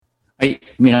はい、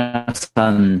皆さ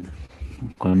ん、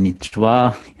こんにち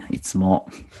は。いつも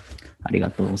ありが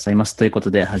とうございます。というこ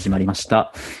とで始まりまし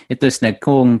た。ですね、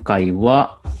今回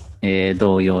は、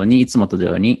同様に、いつもと同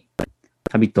様に、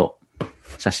旅と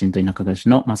写真と田舎暮らし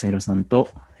の正弘さんと、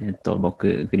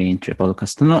僕、グリーントゥーポッドキャ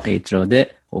ストの H ロー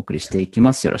でお送りしていき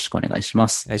ます。よろしくお願いしま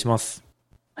す。お願いします。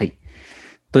はい。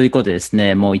ということでです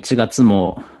ね、もう1月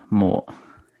も、も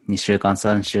う2週間、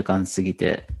3週間過ぎ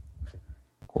て、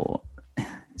こう、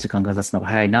時間が経つのが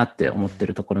早いなって思って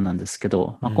るところなんですけ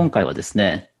ど、今回はです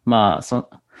ね、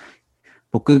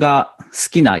僕が好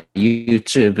きな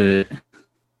YouTube チ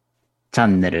ャ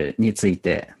ンネルについ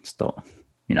て、ちょっと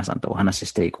皆さんとお話し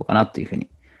していこうかなというふうに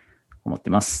思っ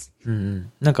てます。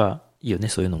なんか、いいよね、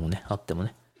そういうのもね、あっても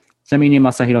ね。ちなみに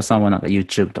正弘さんはなんか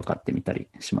YouTube とかって見たり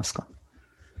しますか？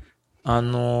なん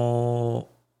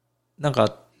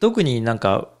か、特になん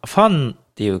か、ファンっ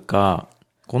ていうか、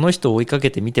この人を追いか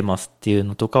けて見てますっていう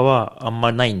のとかはあん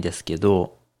まりないんですけ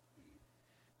ど、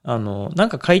なん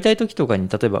か買いたい時とかに、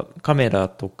例えばカメラ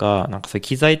とか、なんかそういう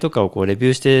機材とかをこうレビュ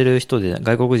ーしている人で、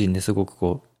外国人ですごく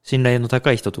こう、信頼の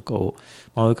高い人とかを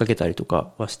追いかけたりと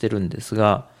かはしてるんです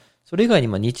が、それ以外に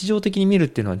日常的に見るっ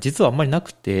ていうのは実はあんまりな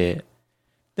くて、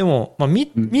でも、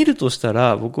見るとした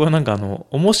ら、僕はなんか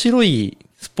面白い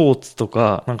スポーツと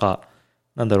か、なんか、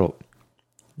なんだろ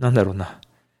なんだろうな。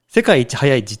世界一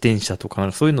速い自転車と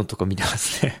か、そういうのとか見てま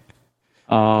すね。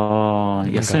いや、な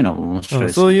んか、そういうのも面白いで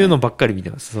すね。そういうのばっかり見て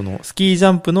ます。スキージ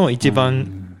ャンプの一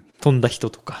番飛んだ人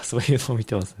とか、そういうのを見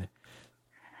てますね。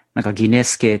なんかギネ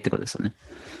ス系ってことですよね。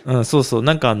そうそう。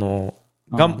なんか頑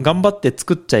張って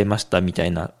作っちゃいましたみた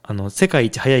いな、世界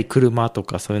一速い車と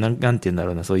か、そういうなんて言うんだ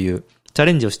ろうな、そういうチャ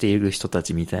レンジをしている人た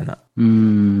ちみたいな。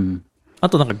あ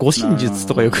となんか護身術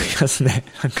とかよく見ますね。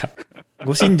なんか、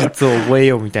護身術を覚え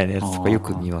ようみたいなやつとかよ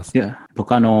く見ます。いや、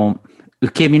僕受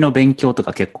け身の勉強と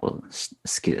か結構好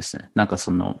きですね。なんか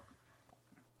なん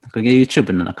か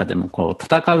YouTube の中でもこう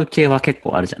戦う系は結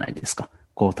構あるじゃないですか。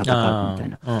こう戦うみたい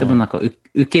な。でもなんか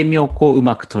受け身をこうう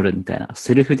まく取るみたいな、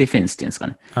セルフディフェンスっていうんですか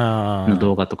ね。の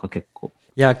動画とか結構。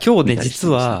いや、今日ね、実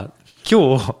は、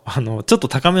今日、ちょっと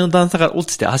高めの段差から落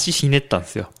ちて足ひねったんで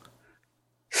すよ。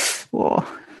おー、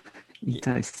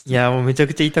痛いっす。いや、もうめちゃ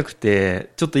くちゃ痛く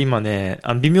て、ちょっと今ね、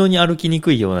微妙に歩きに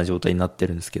くいような状態になって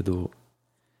るんですけど、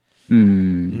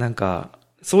なんか、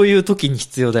そういう時に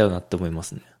必要だよなって思いま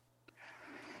すね。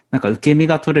なんか受け身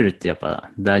が取れるってやっぱ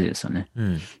大事ですよね。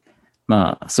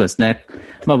そうですね。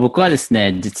僕はです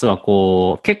ね、実は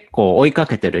こう、結構追いか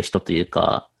けてる人という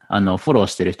か、フォロー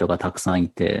してる人がたくさんい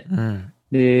て、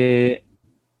で、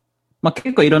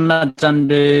結構いろんなジャン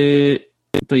ル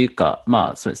というか、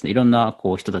そうですね、いろんな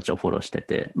こう人たちをフォローして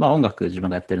て、音楽自分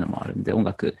がやってるのもあるんで、音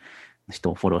楽の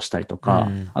人をフォローしたりとか、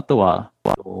あとは、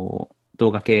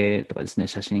動画系とかですね、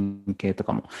写真系と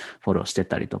かもフォローして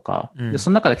たりとか、で、そ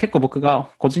の中で結構僕が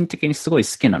個人的にすごい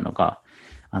好きなのが、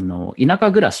田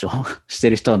舎暮らしをして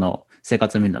る人の生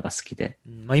活を見るのが好きで。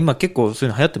今結構そう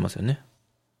いうの流行ってますよね。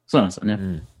そうなんですよ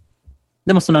ね。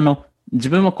でも自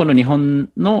分はこの日本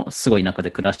のすごい田舎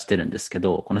で暮らしてるんですけ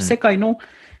ど、この世界の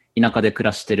田舎で暮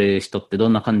らしてる人ってど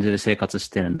んな感じで生活し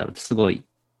てるんだろうってすごい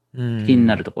気に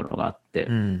なるところがあって。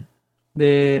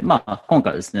で、今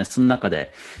回はですね、その中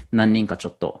で何人かちょ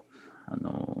っと、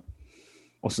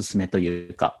おすすめとい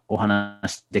うか、お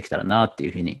話できたらなってい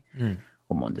うふうに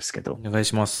思うんですけど。お願い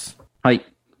します。はい。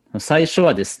最初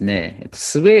はですね、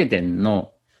スウェーデン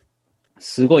の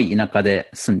すごい田舎で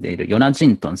住んでいるヨナ・ジ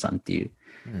ントンさんっていう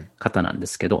方なんで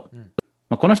すけど、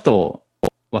この人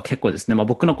は結構ですね、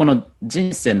僕のこの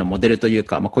人生のモデルという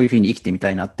か、こういうふうに生きてみた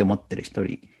いなって思ってる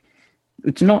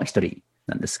うちの一人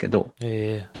なんですけど、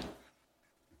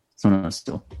そうなんです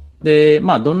よ。で、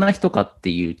どんな人かって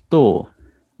いうと、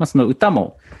その歌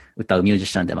も歌うミュージ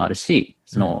シャンでもあるし、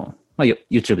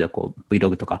YouTube でこう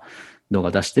Vlog とか動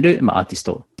画出してる、アーティス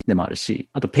トでもあるし、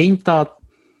あとペインター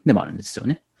でもあるんですよ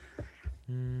ね。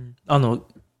なん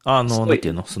てい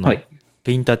うのはい、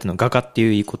ペインターっていうのは画家って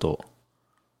いうこと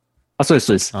そうです、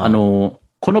そうです。こ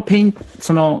の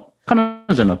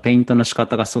彼女のペイントの仕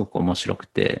方がすごく面白く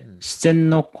て、自然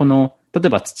の例え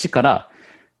ば土から、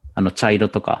茶色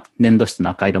とか、粘土質の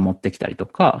赤色持ってきたりと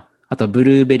か、あとブ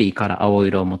ルーベリーから青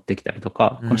色を持ってきたりと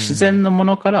か、この自然のも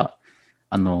のから、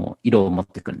色を持っ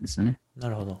てくるんですよね。な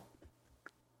るほど。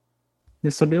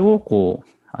で、それを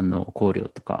香料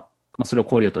とか、それを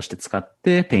香料として使っ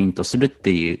てペイントするっ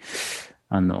ていう、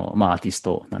アーティス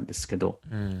トなんですけど、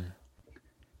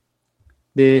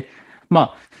で、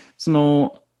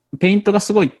ペイントが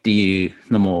すごいっていう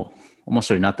のも面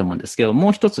白いなと思うんですけど、も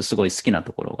う一つすごい好きな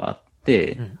ところがあっ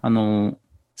て、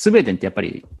スウェーデンってやっぱ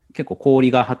り結構氷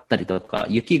が張ったりとか、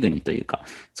雪国というか、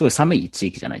すごい寒い地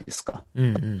域じゃないですか。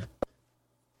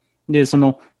で、そ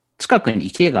の近くに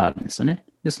池があるんですよね。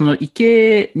で、その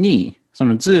池に、そ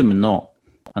のズームの、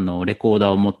レコーダー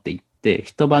を持って行って、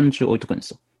一晩中置いとくんで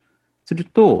すよ。する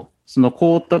と、その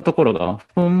凍ったところが、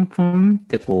ふんふんっ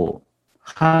てこう、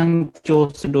反響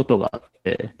する音があっ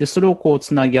て、で、それをこう、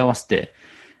つなぎ合わせて、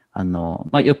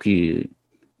よく言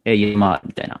う AMR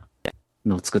みたいな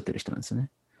のを作ってる人なんですよね。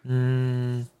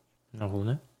なるほ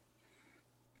どね。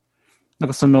な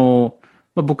んか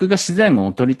僕が自然音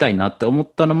を撮りたいなって思っ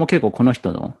たのも結構この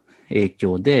人の影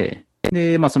響で、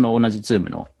で、その同じズーム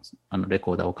のレ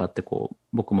コーダーを買って、こう、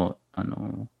僕も、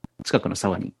近くの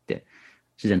沢に行って、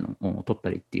自然の音を撮った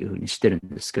りっていう風にしてるん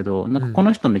ですけど、なんかこ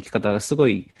の人の生き方がすご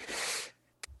い、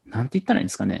なんて言ったらいいんで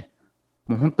すかね。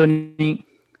もう本当に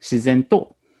自然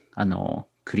と、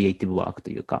クリエイティブワークと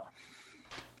いうか、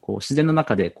こう、自然の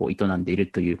中でこう、営んでいる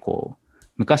という、こう、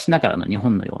昔ながらの日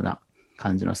本のような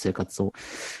感じの生活を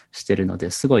してるので、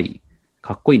すごい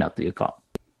かっこいいなというか、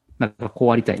なんかこ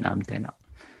うありたいな、みたいな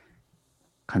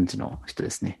感じの人で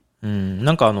すね。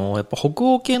なんかやっぱ北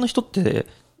欧系の人って、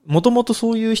もともと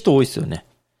そういう人多いですよね。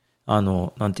なん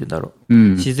て言うんだろう。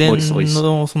自然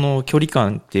のその距離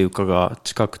感っていうかが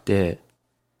近くて、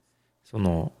な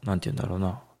んて言うんだろう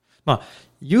な。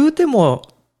言うても、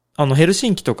ヘルシ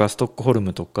ンキとかストックホル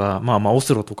ムとか、オ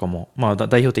スロとかも、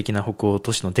代表的な北欧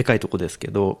都市のでかいとこですけ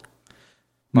ど、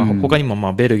他に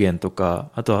もベルゲンと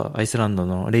か、あとはアイスランド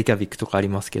のレイキャビックとかあり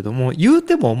ますけども、言う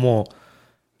てももう、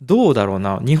どうだろう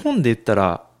な。日本で言った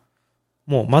ら、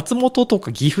もう松本と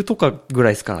か岐阜とかぐら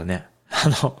いですからね。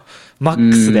マッ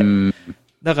クスで。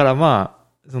だからな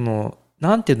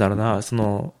んて言うんだろうな、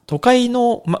都会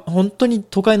の、本当に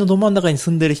都会のど真ん中に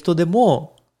住んでる人で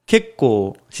も、結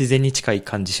構自然に近い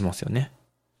感じしますよね。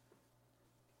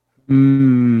そ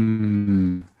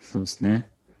うですね。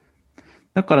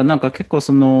だからなんか結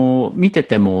構見て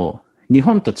ても、日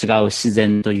本と違う自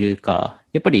然というか、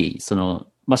やっぱり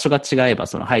場所が違えば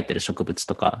生えてる植物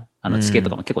とか、地形と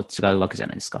かも結構違うわけじゃ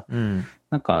ないですか。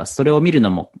なんかそれを見るの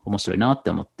も面白いなって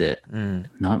思って、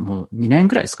もう2年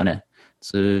ぐらいですかね。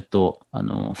ずーっと、フ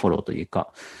ォローという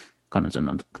か、彼女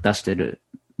の出してる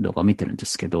動画を見てるんで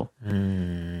すけど、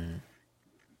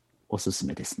おすす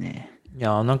めですね。い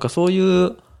や、なんかそうい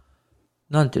う、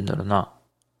なんて言うんだろうな。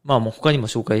もう他にも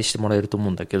紹介してもらえると思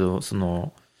うんだけど、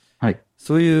はい。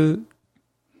そういう、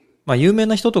有名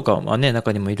な人とかはね、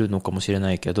中にもいるのかもしれ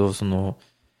ないけど、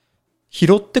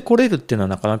拾ってこれるっていうのは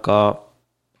なかなか、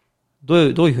どう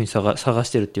いうふうに探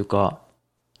してるっていうか、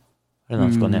あれなん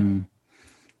ですかね。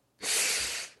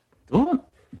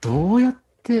どうやっ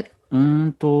て、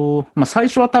最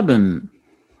初は多分、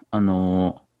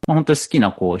本当に好き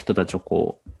な人たち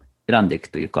を選んでいく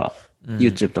というか、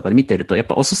YouTube とかで見てると、やっ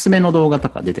ぱおすすめの動画と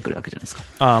か出てくるわけじゃないですか。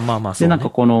そう、ね。で、なん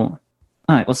か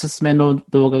はい、おすすめの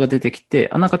動画が出てきて、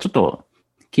なんかちょっと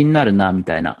気になるな、み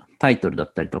たいなタイトルだ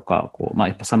ったりとか、や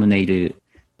っぱサムネイル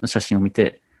の写真を見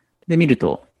て、で、見る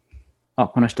と、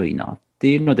この人いいなって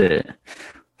いうので、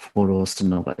フォローする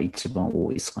のが一番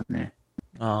多いですかね。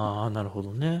なるほ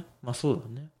どね。そう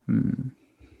だね。や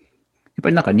っぱ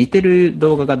りなんか似てる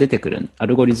動画が出てくる、ア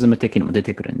ルゴリズム的にも出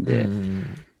てくるんで、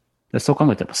そう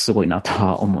考えたらすごいなと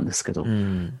は思うんですけど。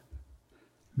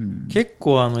結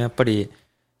構やっぱり、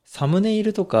サムネイ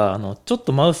ルとか、ちょっ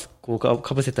とマウス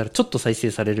かぶせたらちょっと再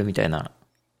生されるみたいな、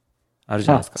あるじ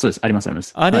ゃないですか。そうです。あります、ありま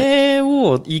す。あれ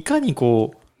を、いかに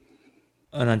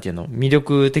なんていうの、魅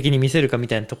力的に見せるかみ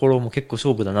たいなところも結構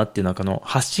勝負だなっていうのは、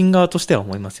発信側としては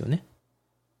思いますよね。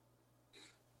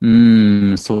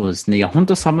そうですね。いや、本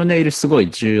当サムネイルすご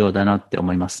い重要だなって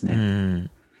思いますね。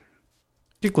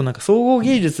結構なんか総合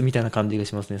芸術みたいな感じが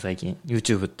しますね、最近。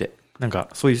YouTube って。なんか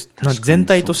そういう、全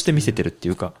体として見せてるって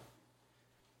いうか。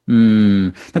な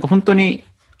んか本当に、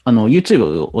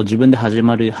YouTube を自分で始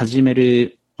め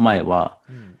る前は、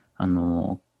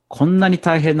こんなに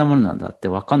大変なものなんだって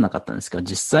分かんなかったんですけど、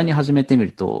実際に始めてみ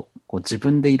ると、自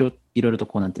分でいろいろと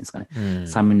なんていうんですかね、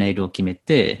サムネイルを決め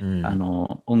て、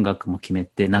音楽も決め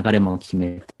て、流れも決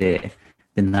めて、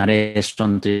で、ナレーショ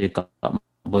ンというか、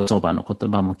ボイスオーバーの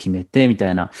言葉も決めて、みた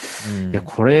いな。いや、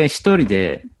これ一人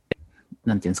で、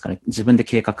なんていうんですかね、自分で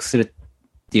計画するっ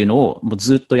ていうのをもう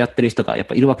ずっとやってる人がやっ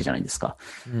ぱいるわけじゃないですか。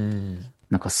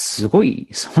なんかすごい、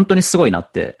本当にすごいな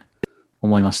って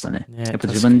思いましたね。やっぱ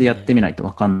自分でやってみないと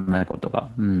分かんないことが、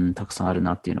たくさんある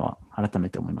なっていうのは改め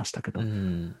て思いましたけど。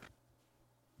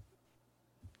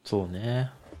そうね。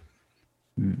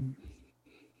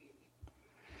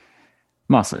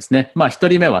そうですね。一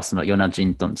人目はそのヨナ・ジ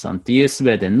ントンさんっていうスウ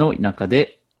ェーデンの田舎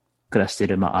で暮らしてい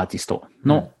るアーティスト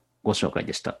のご紹介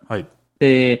でした。はい。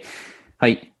で、は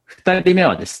い。二人目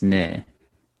はですね、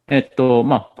こ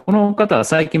の方は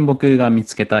最近僕が見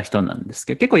つけた人なんです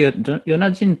けど、結構ヨ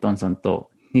ナ・ジントンさんと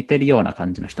似てるような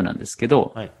感じの人なんですけ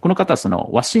ど、はい、この方はその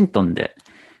ワシントンで、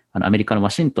アメリカのワ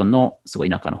シントンのすごい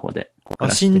田舎の方で暮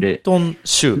らしてる。ワシントン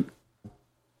州。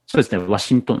そうですね、ワ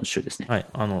シントン州ですね。はい。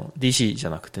DC じゃ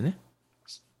なくてね。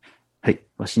はい、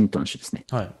ワシントン州ですね。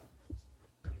はい。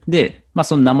で、まあ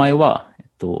その名前は、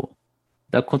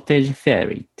The Cottage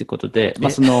Fairy ってことで、ま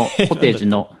あそのコテージ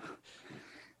の、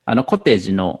コテー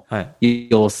ジの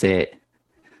妖精。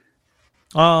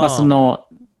はい、まあその、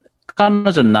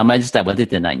彼女の名前自体は出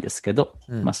てないんですけど、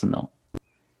うん、まあその、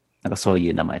なんかそう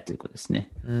いう名前ということですね。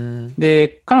うん、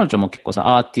で、彼女も結構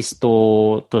さ、アーティス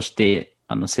トとして、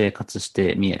生活し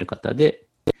て見える方で、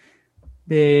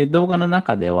で、動画の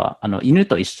中では、犬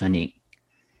と一緒に、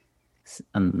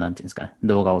なんていうんですかね、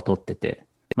動画を撮ってて、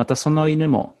またその犬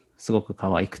もすごく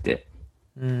可愛くて、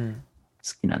好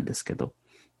きなんですけど、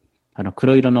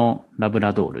黒色のラブ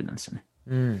ラドールなんですよね。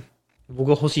うん。僕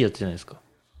が欲しいやつじゃないですか。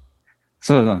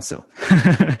そうなんですよ。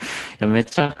いやめ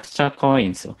ちゃくちゃ可愛い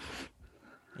んですよ。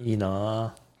いい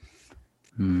な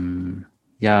ぁ。い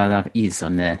やなんかいいですよ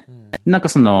ね。なんか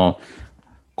その、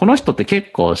この人って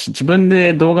結構自分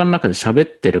で動画の中で喋っ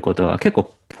てることが結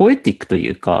構ポエティックと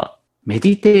いうか、メデ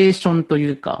ィテーションと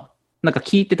いうか、なんか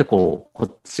聞いててこ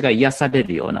っちが癒され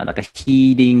るような、なんか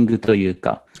ヒーリングという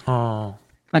か、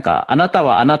なんかあなた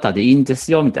はあなたでいいんで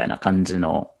すよみたいな感じ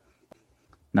の、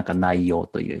なんか内容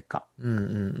というか。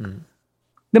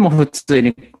でも普通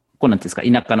に、こうなんていうんですか、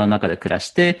田舎の中で暮ら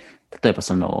して、例えば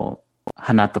その、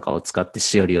花とかを使って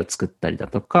しおりを作ったりだ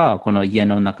とか、この家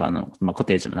の中の、まあ、コ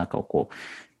テージの中をこう、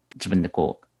自分で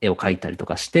こう、絵を描いたりと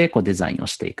かして、こうデザインを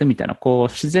していくみたいな、こ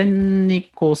う、自然に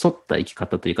こう沿った生き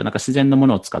方というか、なんか自然のも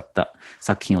のを使った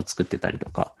作品を作ってたりと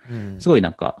か、すごいな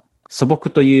んか素朴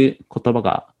という言葉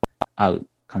が合う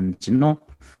感じの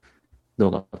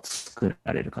動画を作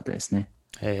られる方ですね。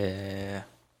へ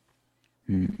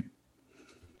ー。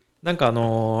なんか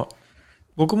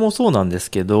僕もそうなんです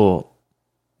けど、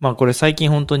まあこれ最近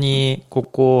本当にこ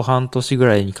こ半年ぐ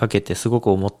らいにかけてすご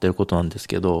く思ってることなんです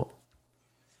けど、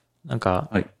なんか、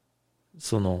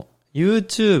その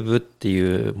YouTube って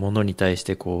いうものに対し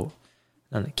てこ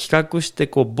う、企画して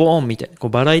こうボーンみたいな、こう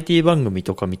バラエティ番組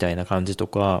とかみたいな感じと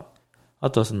か、あ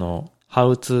とはその、ハ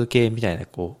ウツー系みたいな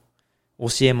こう、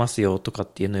教えますよとかっ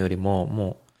ていうのよりも、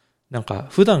もう、なんか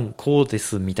普段こうで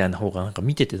すみたいな方がなんか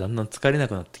見ててだんだん疲れな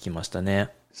くなってきましたね。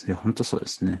本当そうで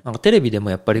すね。なんかテレビでも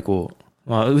やっぱりこう、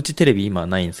まあうちテレビ今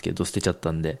ないんですけど捨てちゃっ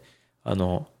たんで、なん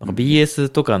か BS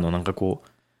とかのなんかこう、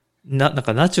なん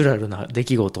かナチュラルな出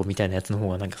来事みたいなやつの方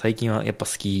がなんか最近はやっぱ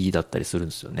好きだったりするん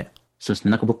ですよね。そうです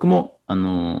ね。なんか僕も、な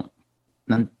ん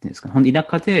ていうんですか、田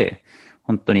舎で、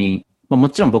本当に、まあ、も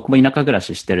ちろん僕も田舎暮ら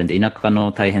ししてるんで、田舎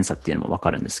の大変さっていうのもわ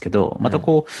かるんですけど、また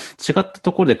こう、違った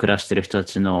ところで暮らしてる人た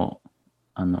ちの、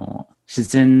自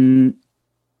然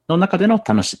の中での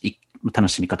楽し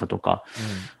み方とか、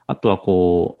あとは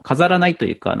こう、飾らないと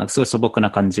いうか、なんかすごい素朴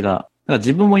な感じが、だから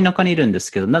自分も田舎にいるんで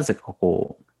すけど、なぜか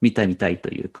こう、見たいと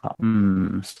いうか、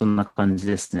そんな感じ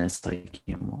ですね、最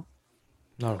近も。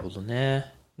なるほど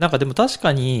ね。なんかでも確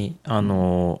かに、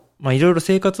まあ、いろいろ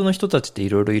生活の人たちってい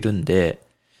ろいろいるんで、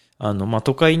まあ、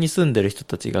都会に住んでる人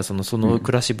たちがその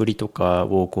暮らしぶりとか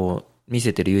をこう、見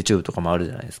せてる YouTube とかもある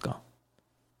じゃないですか。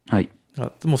はい。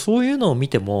でもそういうのを見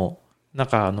ても、なん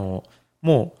か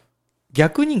もう、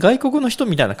逆に外国の人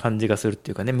みたいな感じがするっ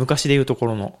ていうかね、昔で言うとこ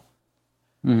ろの。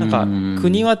なんか、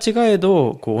国は違え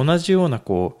ど、こう、同じような、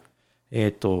こう、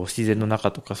自然の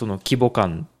中とか、その規模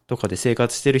感とかで生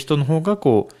活してる人の方が、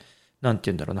こう、なんて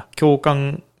言うんだろうな、共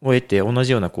感を得て、同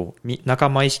じような、こう、仲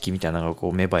間意識みたいなのがこ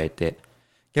う芽生えて、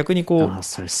逆にこう、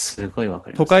それすごいわ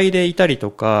かります。都会でいたりと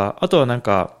か、あとはなん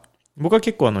か、僕は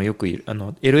結構よくいる、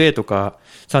LA とか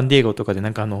サンディエゴとかで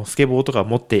なんかスケボーとか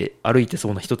持って歩いてそ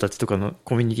うな人たちとかの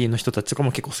コミュニティの人たちとか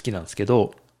も結構好きなんですけ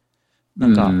ど、な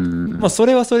んか、まあそ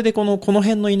れはそれでこの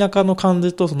辺の田舎の感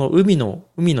じとその海の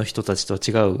人たちとは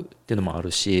違うっていうのもあ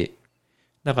るし、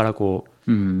だからこ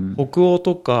う、北欧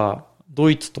とかド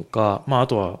イツとか、まああ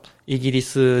とはイギリ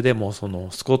スでもそ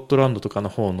のスコットランドとかの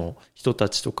方の人た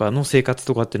ちとかの生活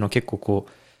とかっていうのは結構こ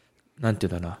う、なんてい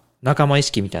うんだな、仲間意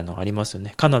識みたいなのがありますよ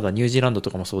ね。カナダ、ニュージーランド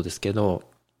とかもそうですけど、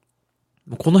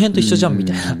この辺と一緒じゃんみ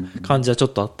たいな感じはちょっ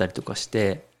とあったりとかし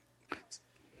て、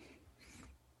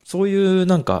そういう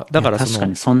なんか、だから確か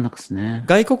にそんなですね。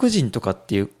外国人とかっ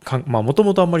ていうまあもと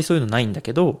もとあんまりそういうのないんだ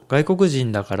けど、外国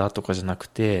人だからとかじゃなく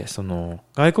て、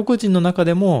外国人の中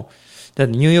でも、ニ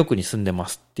ューヨークに住んでま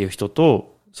すっていう人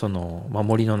と、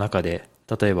森の中で、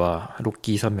例えば、ロッ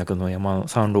キー山脈の山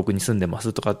山麓に住んでま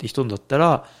すとかっていう人だった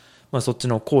ら、まあそっち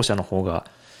の後者の方が、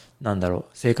なんだろう、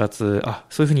生活、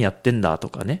そういうふうにやってんだと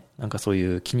かね、なんかそう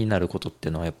いう気になることって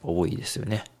いうのはやっぱ多いですよ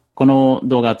ね。この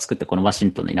動画を作ってこのワシ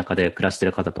ントンの田舎で暮らして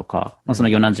る方とか、まあ、その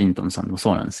ヨナジントンさんも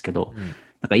そうなんですけど、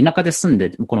なんか田舎で住ん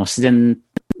で、この自然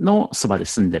のそばで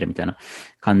住んでるみたいな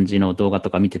感じの動画と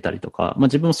か見てたりとか、まあ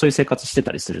自分もそういう生活して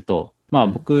たりすると、まあ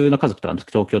僕の家族とか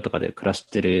東京とかで暮らし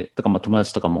てるとか、まあ友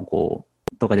達とかもこ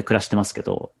う、動画で暮らしてますけ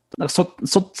ど、なんかそ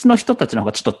っちの人たちの方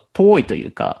がちょっと遠いとい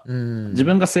うか、自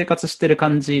分が生活してる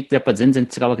感じとやっぱり全然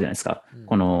違うわけじゃないですか。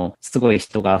この、すごい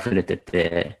人が溢れて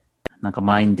て、なんか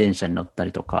満員電車に乗った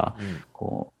りとか、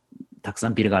こう、たくさ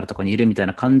んビルがあるところにいるみたい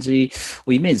な感じ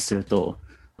をイメージすると、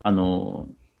ま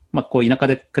あ、こう田舎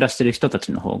で暮らしてる人た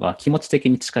ちの方が気持ち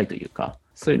的に近いというか、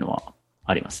そういうのは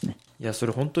ありますね。いや、そ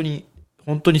れ本当に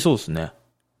そうですね。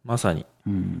まさに。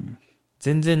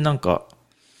全然なんか、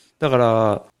だか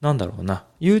ら、なんだろうな。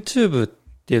YouTube っ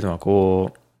ていうのは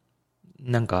こ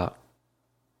う、なんか、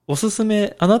おすす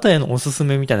め、あなたへのおすす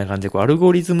めみたいな感じで、こう、アル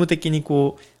ゴリズム的に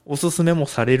こう、おすすめも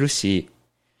されるし、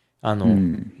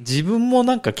自分も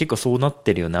なんか結構そうなっ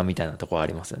てるよな、みたいなところあ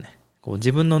りますよね。こう、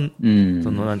自分の、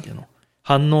その、なんていうの、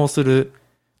反応する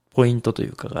ポイントとい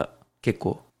うかが、結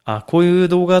構、あ、こういう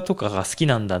動画とかが好き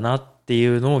なんだなってい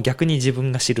うのを逆に自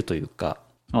分が知るというか、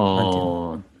なんていう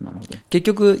の、なるほど。結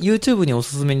局 YouTube にお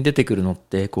すすめに出てくるのっ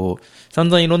て、こう、散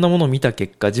々いろんなものを見た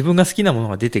結果、自分が好きなもの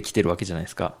が出てきてるわけじゃないで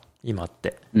すか。今っ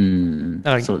て。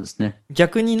だからそうですね。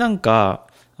逆になんか、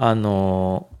あん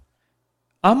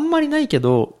まりないけ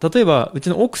ど、例えば、う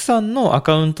ちの奥さんのア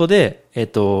カウントで、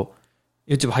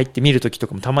YouTube 入って見るときと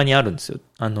かもたまにあるんですよ。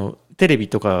テレビ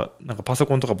とか、なんかパソ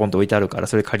コンとかポンと置いてあるから、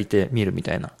それ借りて見るみ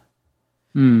たいな。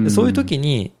そういうとき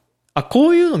に、あ、こ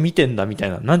ういうの見てんだみたい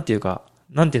な、なんていう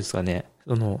んですかね、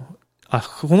あ、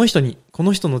この人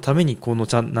のためにこの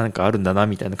なんかあるんだな、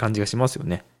みたいな感じがしますよ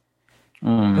ね。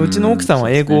うちの奥さん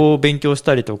は英語を勉強し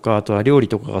たりとか、あとは料理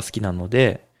とかが好きなの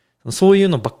で、そういう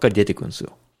のばっかり出てくるんです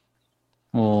よ。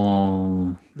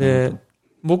で、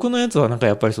僕のやつはなんか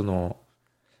やっぱり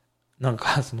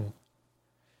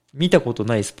見たこと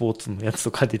ないスポーツのやつ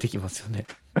とか出てきますよね。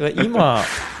だから今、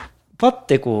パッ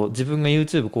てこう、自分が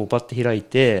YouTube こうパッて開い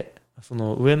て、そ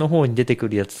の上の方に出てく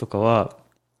るやつとかは、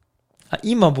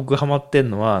今僕ハマって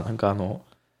んのは、なんか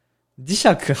磁石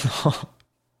の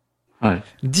はい。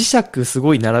磁石す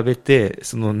ごい並べて、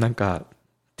なんか、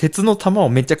鉄の玉を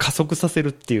めっちゃ加速させる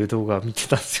っていう動画を見て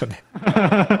たんですよね。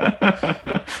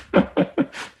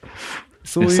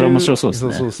そういう。それ面白そうで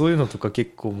すね。そういうのとか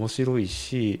結構面白い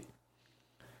し、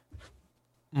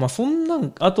まあそんな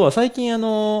ん、あとは最近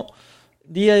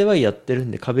DIY やってるん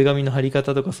で壁紙の貼り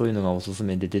方とかそういうのがおすす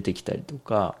めで出てきたりと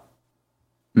か、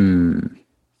そう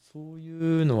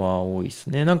いうのは多いです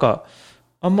ね。なんか、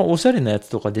あんまおしゃれなやつ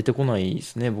とか出てこないで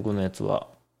すね、僕のやつは。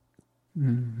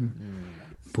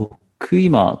僕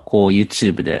今、こう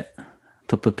YouTube で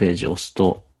トップページを押す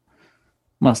と、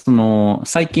まあ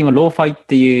最近はローファイっ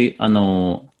ていう、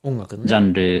音楽のね、ジャ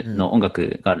ンルの音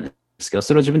楽があるんですけど、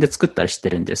それを自分で作ったりして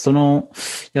るんで、その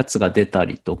やつが出た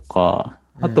りとか、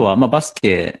あとは、まあバス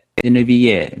ケ、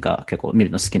NBA が結構見る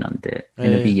の好きなんで、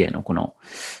NBA のこの、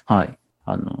はい、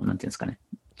なんていうんですかね、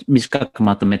短く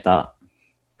まとめた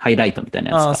ハイライトみたい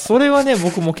なやつが。それはね、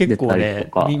僕も結構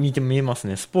ね、見えます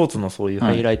ね。スポーツのそういう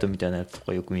ハイライトみたいなやつと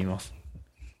かよく見ます。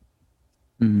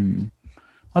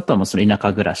あとはもうその田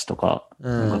舎暮らしとか、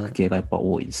音楽系がやっぱ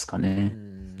多いですかね。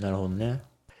なるほどね。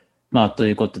まあ、と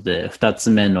いうことで、二つ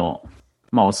目の、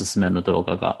まあ、おすすめの動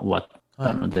画が終わっ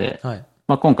たので、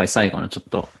まあ、今回最後のちょっ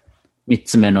と、三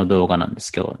つ目の動画なんで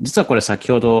すけど、実はこれ先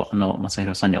ほど、正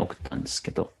弘さんには送ったんです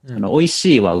けど、美味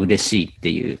しいは嬉しいって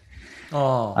いう、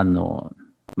まあ、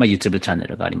YouTube チャンネ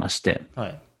ルがありまして、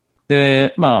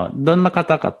で、まあ、どんな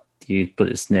方かっていうと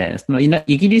ですね、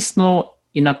イギリスの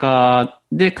田舎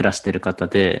で暮らしている方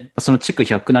で、その築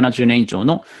170年以上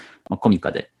のコミ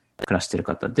カで暮らしている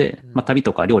方で、まあ、旅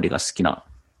とか料理が好きな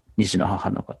二児の母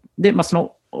の方で、まあ、そ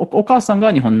のお母さん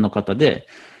が日本の方で、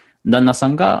旦那さ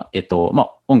んが、ま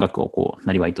あ、音楽をこう、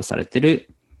なりわいとされてる、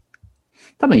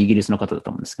多分イギリスの方だ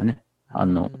と思うんですけどね。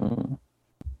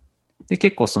で、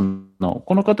結構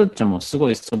この方たちもすご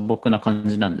い素朴な感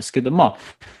じなんですけど、ま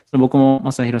あ、僕も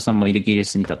正弘さんもイギリ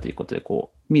スにいたということで、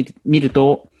こう、見る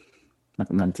と、なん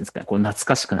ていうんですかね、こう懐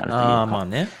かしくなるというか。まあ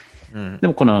ね。で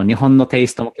もこの日本のテイ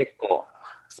ストも結構、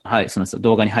はい、その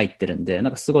動画に入ってるんで、な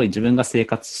んかすごい自分が生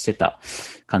活してた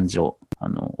感じを、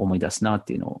思い出すなっ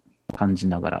ていうのを感じ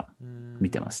ながら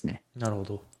見てますね。なるほ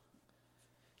ど。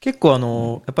結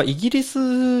構やっぱイギリ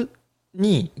ス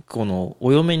に、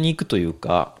お嫁に行くという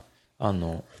か、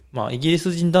まあ、イギリ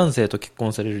ス人男性と結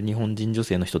婚される日本人女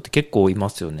性の人って結構いま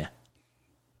すよね。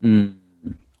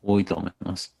多いと思い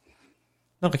ます。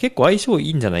なんか結構相性い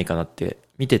いんじゃないかなって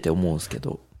見てて思うんですけ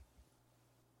ど。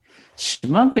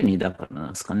島国だからなん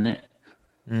ですかね。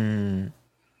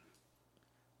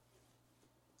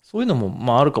そういうのも、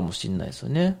まああるかもしれないですよ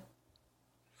ね。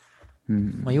う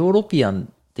ん。まあヨーロピアンっ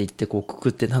て言ってこうくく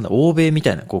って、なんだ、欧米み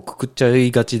たいなこうくくっちゃ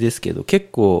いがちですけど、結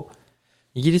構、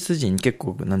イギリス人結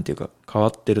構、なんていうか、変わ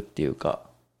ってるっていうか、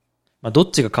まあど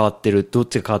っちが変わってる、どっ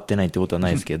ちが変わってないってことはな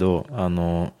いですけど、ち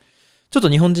ょっと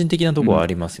日本人的なとこはあ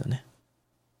りますよね。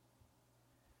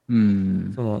う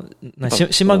ん。その、やっぱ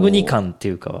島国感って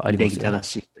いうかはありますよね。礼儀正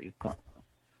しいというか。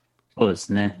そうで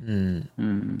すね。うん。う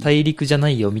ん。大陸じゃな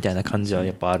いよみたいな感じは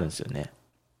やっぱあるんですよね。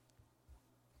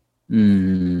う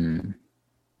ん。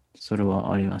それ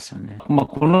はありますよね。まあ、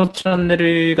このチャンネ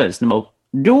ルがですね、まあ、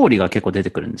料理が結構出て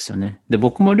くるんですよね。で、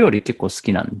僕も料理結構好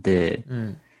きなんで、う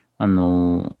ん。あ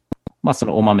の、まあ、そ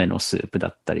のお豆のスープだ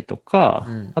ったりとか、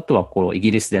うん。あとはこう、イ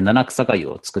ギリスで七草粥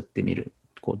を作ってみる、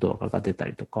こう、動画が出た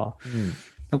りとか、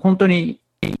うん。本当に、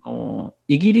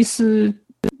イギリス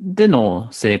での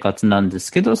生活なんで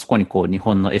すけど、そこにこう、日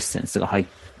本のエッセンスが入っ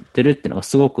てるっていうのが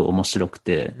すごく面白く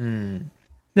て、うん。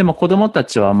でも子供た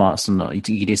ちはまあそのイ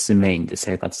ギリスメインで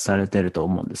生活されてると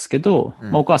思うんですけど、ま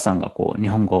あおうん。母さんがこう日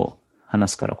本語を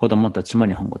話すから子供たちも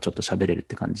日本語ちょっと喋れるっ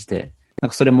て感じで、なん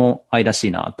かそれも愛らし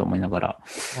いなと思いながら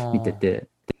見てああ。て、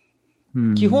う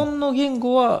ん、基本の言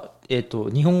語は、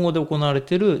日本語で行われ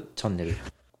てるチャンネル。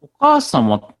お母さん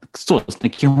はそうですね、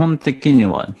基本的に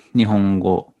は日本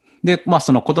語で、まあ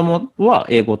その子供は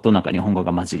英語となんか日本語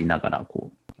が混じりながら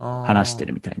こう話してああ。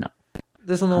るみたいな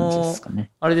で、感じですか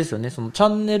ね。あれですよね、そのチャ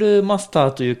ンネルマスタ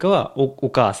ーというかはお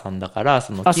母さんだから、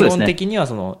そのあ、基そうですね。本的には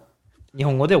その日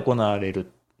本語で行われ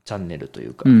るチャンネルとい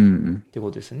うか、うっん。てこ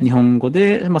とですよね。日本語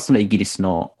で、まあ、そのイギリス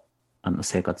の、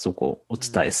生活をこう、おうん。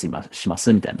伝えしま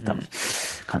すみたいな多分、うん。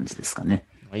感じですかね。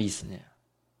いいですね。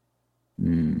う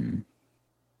ん。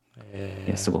い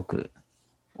や、すえごく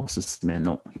おすすめ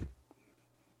の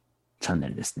チャンネ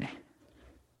ルですね。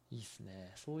いいです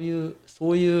ね。そうい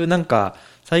うなんか、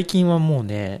最近はもう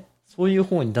ね、そういう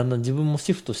方にだんだん自分も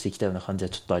シフトしてきたような感じは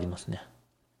ちょっとありますね。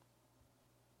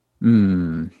う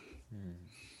ん。う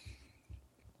ん。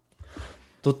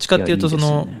どっちかいや、っていうと、いいで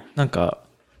すよね。なんか、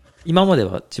今まで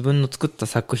は自分の作った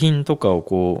作品とかを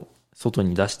こう、外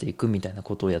に出していくみたいな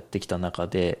ことをやってきた中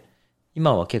で、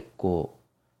今は結構、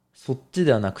そっち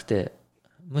ではなくて、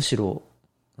むしろ、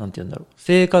なんて言うんだろう、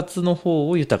生活の方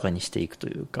を豊かにしていくと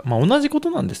いうか、まあ同じこと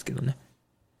なんですけどね。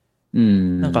う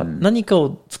なんかん。何か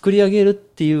を作り上げるっ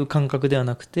ていう感覚では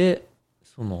なくて、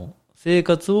その、生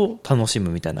活を楽しむ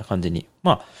みたいな感じに。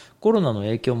まあ、コロナの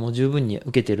影響も十分に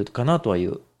受けてるかなとはい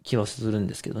う気はするん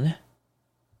ですけどね。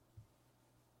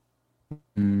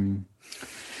うん。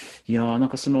いやー、なん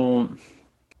かその、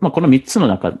まあ、この3つの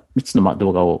まあ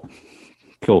動画を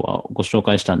今日はご紹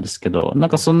介したんですけど、なん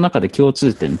かうん。その中で共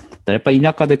通点ってやっぱり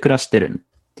田舎で暮らしてる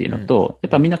っていううん。のと、やっ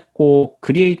うん。ぱみんなこう、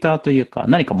クリエイターというか、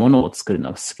何かものを作る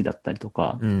のが好きだったりと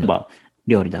か、うん。例えば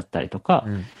料理だったりとか、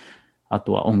うん。あ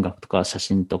とは音楽とか写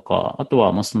真とか、あと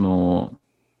はまあその、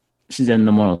自然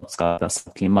のものを使った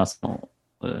作品、まあその、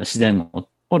自然を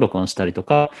録音したりと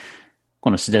か、こ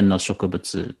の自然の植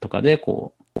物とかで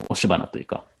こう、押し花という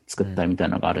か、作ったりみたい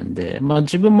なのがあるんで、まあ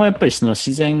自分もやっぱりその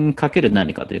自然かける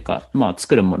何かというか、まあ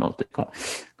作るものというか、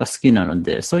が好きなの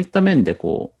で、そういった面で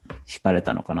こう、惹かれ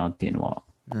たのかなっていうのは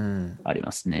うん。あり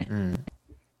ますね。うん。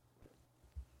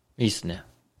いいっすね。だか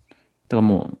ら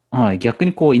もう、はい、逆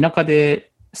にこう、田舎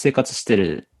で生活して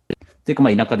る、っていうかま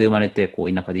あ田舎で生まれて、こ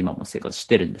う、田舎で今も生活し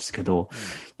てるんですけど、うん。い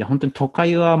や、本当に都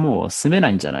会はもう住めな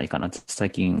いんじゃないかなって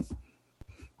最近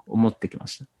思ってきま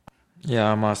した。い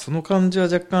やー、まあ、その感じは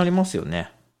若干ありますよ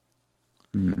ね。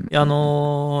うん。いや、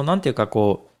なんていうか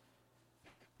こう、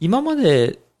今ま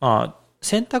で、まあ、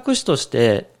選択肢とし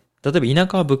て、例えば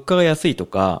田舎は物価が安いと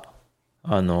か、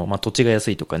まあ、土地が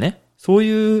安いとかね。そう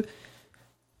いう、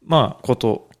まあ、こ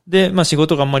と。で、まあ、仕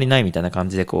事があんまりないみたいな感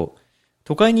じで、こう、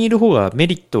都会にいる方がメ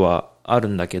リットはある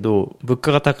んだけど、物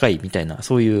価が高いみたいな、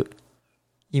そういう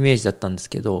イメージだったんです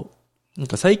けど、なん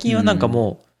か最近はなんかうん。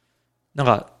もう、なん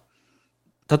か、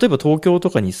例えば東京と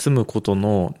かに住むこと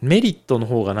のメリットの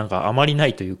方がなんかあまりな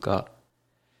いというか、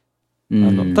う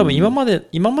多分ん。今ま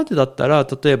でだったら、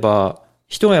例えば、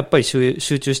人がやっぱり集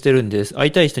中してるんです。会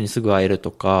いたい人にすぐ会える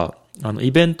とか、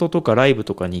イベントとかライブ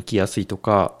とかに行きやすいと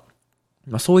か、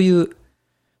まあそういう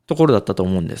ところだったと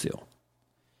思うんですよ。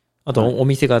あとはい。お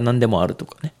店が何でもあると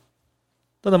かね。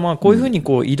ただまあこういうふううん。に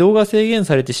こう移動が制限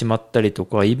されてしまったりと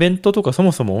か、イベントとかそ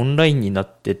もそもオンラインにな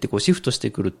ってってこうシフトして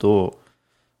くると、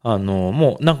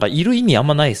もうなんかいる意味あん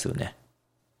まないですよね。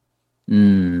う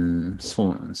ん。そう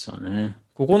なんですよね。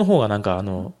ここの方がなんか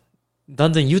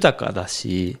断然豊かだ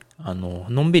し、の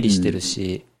んびりしてるうん。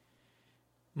し、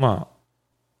まあ、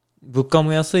物価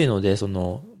も安いので、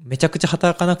めちゃくちゃ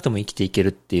働かなくても生きていける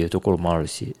っていうところもある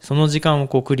し、その時間を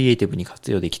こうクリエイティブに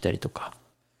活用できたりとか、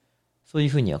そういう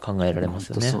ふうには考えられます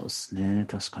よね。そうですね。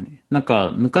確かに。なん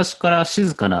か、昔から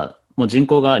静かな、もう人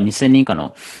口が2000人以下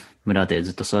の村で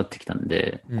ずっと育ってきたん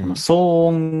で、この騒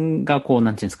音がこう、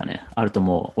なんていうんですかね、あると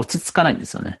もう落ち着かないんで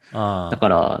すよね。だか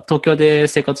ら、東京で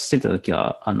生活してた時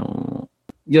は、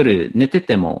夜寝て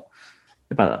ても、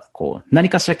やっぱこう、何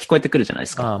かしら聞こえてくるじゃないで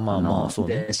すか。そう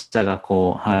ね。電車が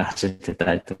こう、はい、走って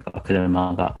たりとか、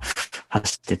車が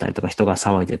走ってたりとか、人が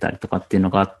騒いでたりとかっていうの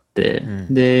があって、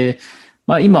で、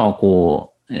まあ今は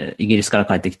こう、イギリスから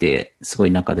帰ってきて、すご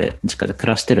い中で、実家で暮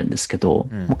らしてるんですけど、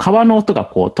もう川の音が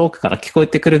こう遠くから聞こえ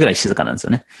てくるぐらい静かなんですよ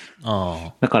ね。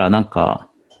だからなんか、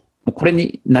もうこれ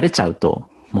に慣れちゃうと、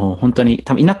もう本当に、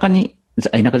多分田舎じ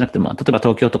ゃなくても、例えば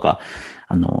東京とか、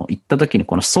行った時に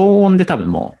この騒音で多分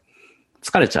もう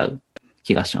疲れちゃう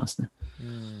気がしますね。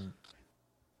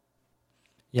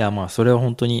いや、まあそれは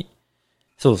本当に、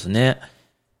そうですね。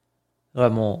だから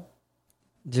も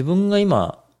う、自分が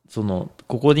今、こ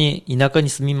こに田舎に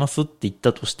住みますって言っ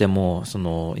たとしても、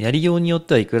やりようによっ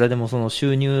てはいくらでも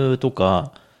収入と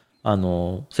か、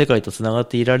世界と繋がっ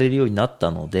ていられるようになっ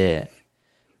たので、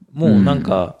もうなん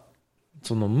か、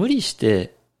無理し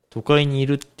て都会にい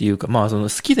るっていうか、まあ好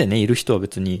きでね、いる人は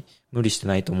別に無理して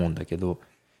ないと思うんだけど、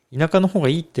田舎の方が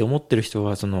いいって思ってる人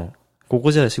は、こ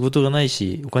こじゃ仕事がない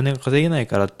し、お金が稼げない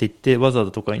からって言って、わざわ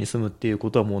ざ都会に住むっていう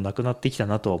ことはもうなくなってきた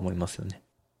なとは思いますよね。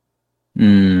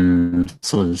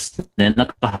そうですね。なん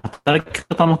か働き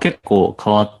方も結構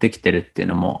変わってきてるっていう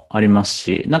のもあります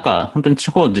し、なんか本当に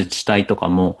地方自治体とか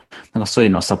も、なんかそういう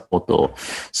のをサポート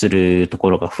するとこ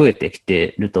ろが増えてき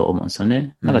てると思うんですよ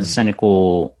ね。なんか実際に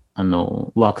こう、ワ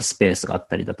ークスペースがあっ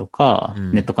たりだとか、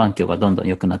ネット環境がどんどん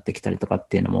良くなってきたりとかっ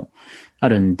ていうのもあ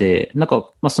るんで、なん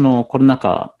か、まあそのコロナ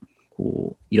禍、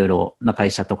こう、いろいろな会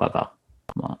社とかが、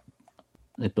まあ、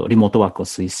リモートワークを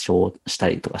推奨した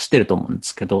りとかしてると思うんで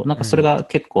すけど、なんかそれが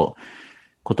結構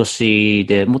今年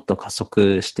でもっと加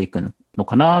速していくの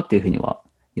かなっていうふうには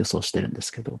予想してるんで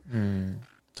すけど。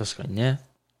確かにね。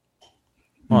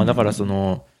まあだから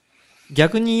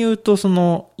逆に言うと田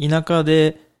舎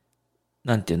で、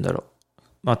なんて言うんだろう。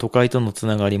まあ都会とのつ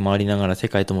ながりもありながら世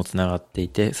界ともつながってい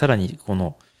て、さらにこ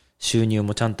の収入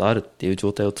もちゃんとあるっていう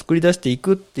状態を作り出してい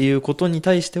くっていうことに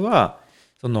対しては、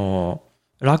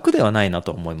楽ではないな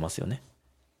と思いますよね。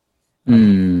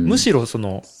むしろそれ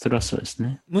はそうです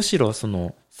ね。むしろ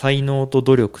才能と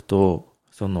努力と、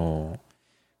な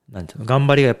んていうの、頑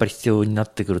張りがやっぱり必要になっ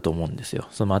てくると思うんですよ。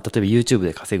例えば YouTube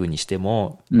で稼ぐにして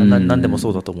も、なんでもそ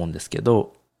うだと思うんですけ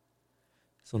ど、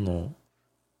そ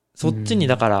っちに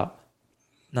だから、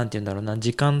なんていうんだろうな、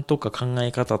時間とか考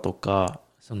え方とか、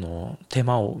手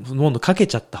間をどんどんかけ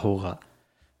ちゃった方が、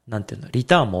なんていうの、リ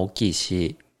ターンも大きい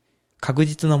し、確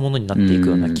実なものになっていく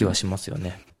ような気はしますよ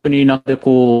ね。本当になんで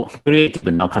こう、クリエイティ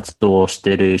ブな活動をし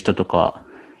てる人とか、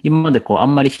今までこう、あ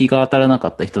んまり日が当たらなか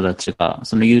った人たちが、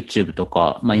その YouTube と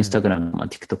か、まあ Instagram、まあ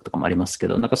TikTok とかもありますけ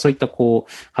ど、なんかそういったこ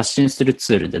う、発信する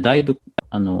ツールでだいぶ、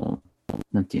な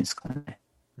んていうんですかね、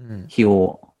日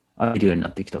を浴びるようにな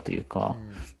ってきたというか、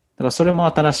だからそれも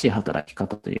新しい働き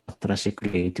方というか、新しいク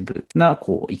リエイティブな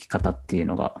こう、生き方っていう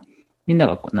のが、みんな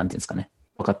がこう、なんていうんですかね、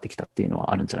分かってきたっていうの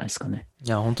はあるんじゃないですかね。い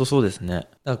や、本当そうですね。だか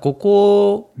らこ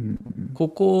こ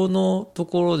のと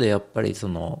ころでやっぱり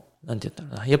なんて言っ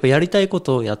たらな、やっぱやりたいこ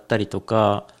とをやったりと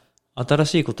か、新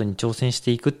しいことに挑戦し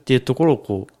ていくっていうところを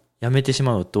こう、やめてし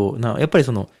まうと、やっぱり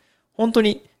本当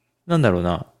に、なんだろう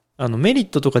な、メリッ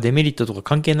トとかデメリットとか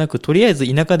関係なく、とりあえず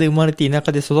田舎で生まれて田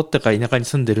舎で育ったから田舎に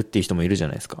住んでるっていう人もいるじゃ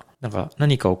ないですか。なんか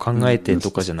何かを考えてと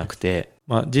かじゃなくて、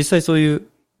まあ実際そういう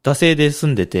惰性で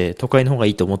住んでて都会の方が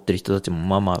いいと思ってる人たちも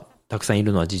まあまあたくさんい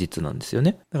るのは事実なんですよ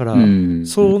ね。だから、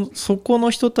そこの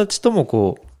人たちとも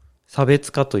こう、差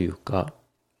別化というか、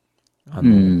そうい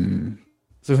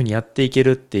うふうにやっていけ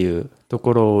るっていうと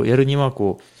ころをやるには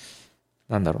こ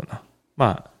う、なんだろうな。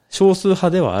まあ、少数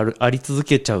派ではあり続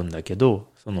けちゃうんだけ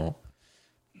ど、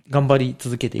頑張り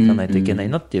続けていかないといけない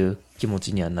なっていう気持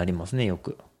ちにはなりますね、よ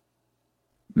く。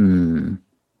なん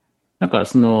か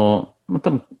まあ、多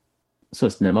分、そう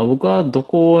ですね。まあ僕はど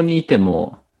こにいて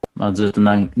も、まあずっと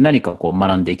何かこう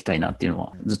学んでいきたいなっていうの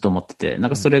はずっと思ってて、なん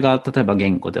かそれが例えば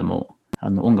言語でも、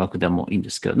音楽でもいいんで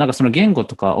すけど、なんかその言語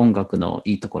とか音楽の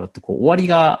いいところってこう終わり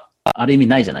がある意味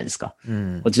ないじゃないですか。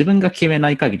自分が決めな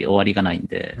い限り終わりがないん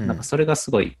で、なんかそれが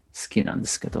すごい好きなんで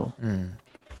すけど。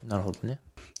なるほどね。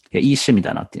いや、いい趣味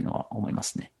だなっていうのは思いま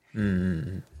すね。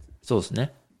そうです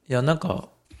ね。いや、なんか、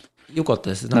よかった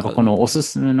です。なんかこのおす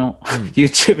すめの、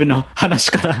YouTube の話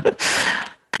から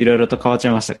いろいろと変わっち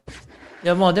ゃいました。い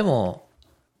や、まあでも、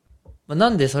な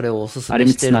んでそれをおすすめ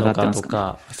してるのかと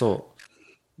か、そ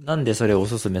う。なんでそれをお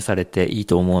すすめされていい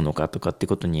と思うのかとかって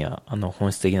ことには、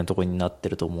本質的なところになって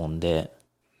ると思うんで、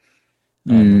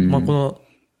まあ、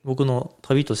僕の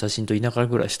旅と写真と田舎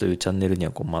暮らしというチャンネルに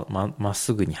はまっ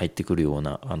すぐに入ってくるよう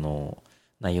な、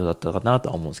内容だったかなと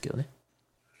は思うんですけどね。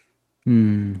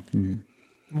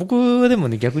僕はでも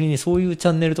ね、逆にね、そういうチ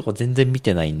ャンネルとか全然見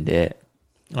てないんで、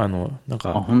なん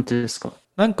か、本当ですか。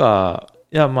なんか、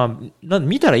いや、まあ、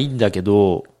見たらいいんだけ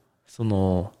ど、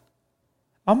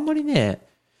あんまりね、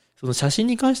その写真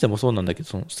に関してもそうなんだけど、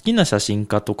好きな写真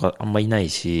家とかあんまいない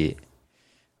し、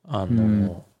な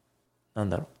ん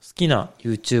だろう、好きな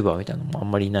YouTuber みたいなのもあ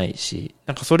んまりいないし、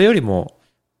なんかそれよりも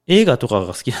映画とか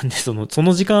が好きなんで、その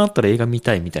時間あったら映画見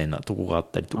たいみたいなとこがあっ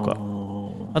たりとか。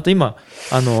あと今、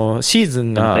シーズ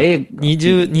ンが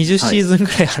20シーズンぐ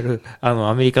らいある、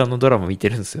アメリカのドラマ見て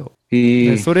るんですよ。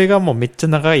それがもうめっちゃ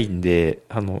長いんで、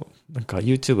なんか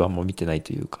YouTuber も見てない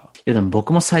というか。いやでも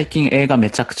僕も最近映画め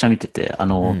ちゃくちゃ見てて、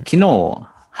昨日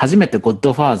初めてゴッ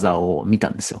ドファーザーを見た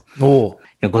んですよ。おー。い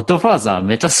や、ゴッドファーザー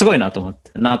めっちゃすごいなと思っ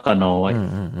て。なんか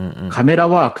カメラ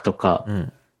ワークとか、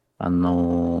コ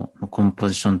ンポ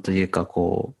ジションというか、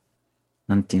こ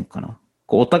う、なんていうのかな。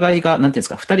こう、お互いが、なんていうんです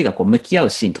か、二人がこう向き合う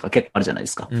シーンとか結構あるじゃないで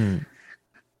すか。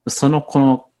こ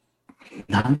の、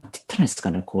なんて言ったらいいんです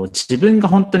かね、こう、自分が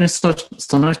本当にそ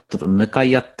の人と向か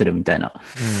い合ってるみたいな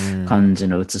感じ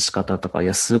の映し方とか、い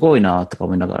や、すごいなとか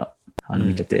思いながら、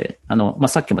見てて、まあ、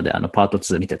さっきまでパート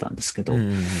2見てたんですけど、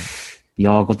い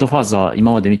やー、ゴッドファーザー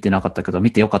今まで見てなかったけど、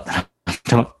見てよかった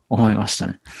な、と思いました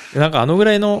ね。なんかあのぐ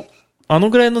らいの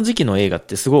時期の映画っ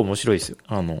てすごい面白いですよ。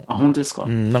本当ですか？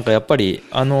なんかやっぱり、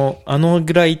あの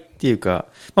ぐらいっていうか、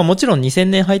まあもちろん2000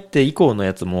年入って以降の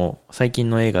やつも、最近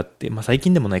の映画って、まあ最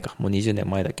近でもないか、もう20年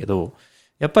前だけど、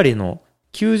やっぱり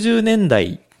90年代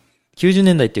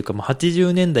っていうか、まあ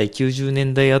80年代、90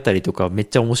年代あたりとかめっ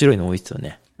ちゃ面白いの多いですよ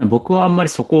ね。僕はあんまり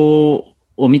そこ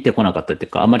を見てこなかったってい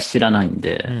うか、あんまり知らないん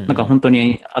で、なんか本当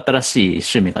に新しい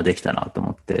趣味ができたなと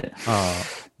思って。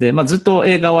で、まあずっと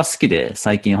映画は好きで、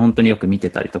最近本当によく見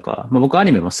てたりとか、まあ僕ア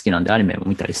ニメも好きなんでアニメも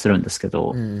見たりするんですけ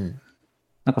ど、なん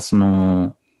か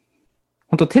本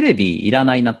当テレビいら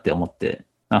ないなって思って、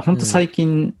本当最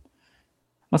近、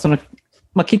ま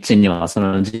あキッチンには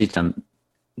じいちゃん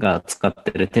が使っ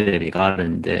てるテレビがある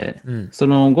んで、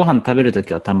ご飯食べると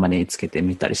きはたまにつけて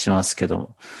みたりしますけど、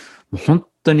もう本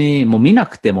当にもう見な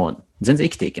くても全然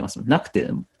生きていけますもん。なくて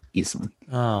いいですも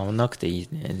ん。なくていい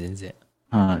ね、全然。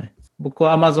はい。僕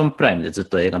は Amazon プライムでずっ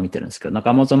と映画見てるんですけど、なん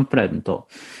か Amazon プライムと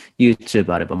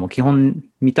YouTube あればもう基本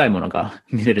見たいものが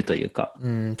見れるというか。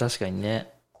確かに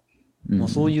ね。もう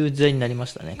そういう時代になりま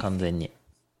したね、完全に。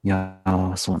いや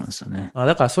ー、そうなんですよね。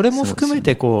だからそれも含め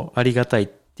てこう、ありがたいっ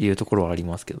ていうところはあり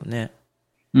ますけどね。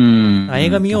映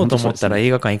画見ようと思ったら映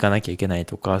画館行かなきゃいけない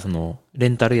とか、レ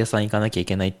ンタル屋さん行かなきゃい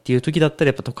けないっていう時だったら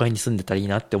やっぱ都会に住んでたらいい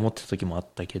なって思ってた時もあっ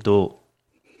たけど、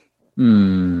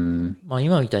まあ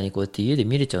今みたいにこうやって家で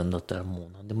見れちゃうんだったらもう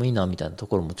何でもいいなみたいなと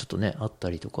ころもちょっとね、あった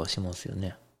りとかしますよ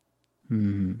ね。い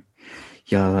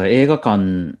や、映画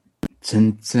館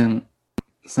全然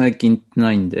最近行って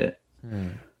ないんで、ち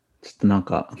ょっとなん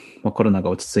か、コロナが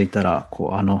落ち着いたら、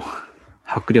こう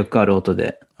迫力ある音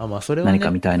で何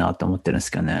か見たいなと思ってるんで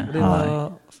すけどね。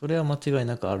それは間違い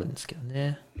なくあるんですけど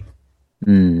ね。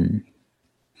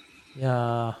い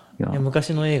や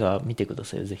昔の映画見てくだ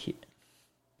さいよ、ぜひ。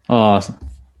な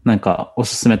んかお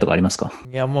すすめとかありますか？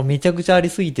いや、もうめちゃくちゃあり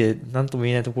すぎて何とも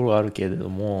言えないところはあるけれど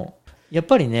も、やっ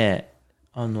ぱりね、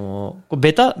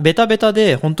ベタ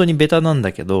で、本当にベタなん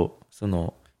だけど、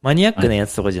マニアックなや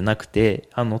つとかじゃなくて、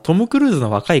トム・クルーズの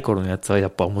若い頃のやつはや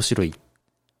っぱ面白い。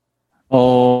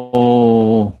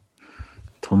ト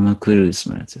ム・クルー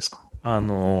ズのやつですか？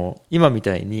今み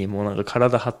たいにもうなんか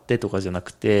体張ってとかじゃな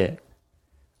くて、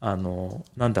なん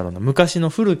だろうな、昔の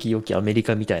古き良きアメリ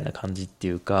カみたいな感じって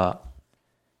いうか、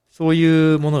そう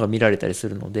いうものが見られたりす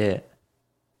るので、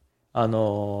ま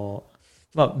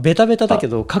あ、ベタベタだけ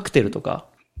ど、カクテルって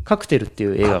い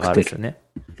う映画があるんですよね。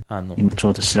今ち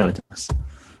ょうど調べてます。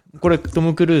これ、ト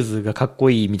ム・クルーズがかっこ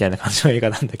いいみたいな感じの映画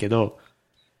なんだけど、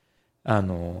な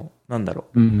んだろ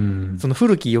う。その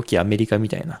古き良きアメリカみ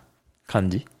たいな感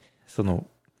じ。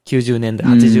90年代、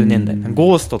80年代。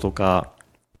ゴーストとか、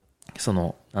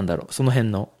なんだろう、その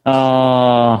辺の。ち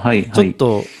ょっ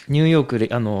と、ニューヨークで、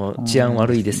治安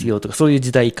悪いですよとか、そういう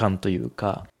時代感という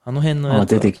か、あの辺のやつ。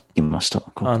出てきました。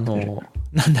なん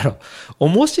だろう、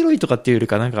面白いとかっていうより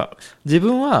か、なんか、自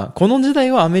分は、この時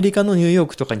代はアメリカのニューヨー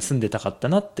クとかに住んでたかった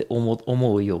なって思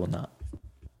うような、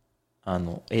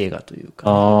映画というか、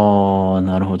ね。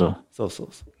なるほど。そう。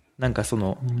なんか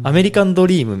アメリカンド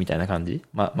リームみたいな感じ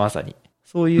まさに。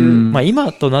そういう、まあ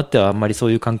今となってはあんまりそ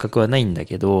ういう感覚はないんだ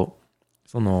けど、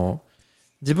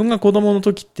自分が子供の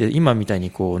時って今みたい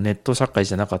にこうネット社会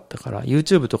じゃなかったから、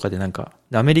YouTube とかでなんか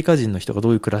アメリカ人の人がど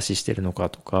ういう暮らししてるのか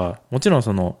とか、もちろん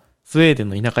そのスウェーデン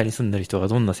の田舎に住んでる人が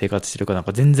どんな生活してるかなん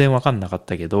か全然わかんなかっ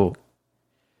たけど、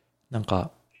なん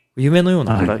か夢のよう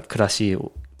な暮らし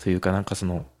を、というかなんかそ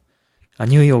の、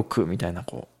ニューヨークみたいな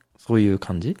こう、そういう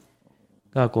感じ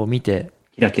がこう見て、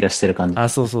キラキラしてる感じ。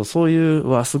そうそう、そうい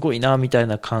う、すごいな、みたい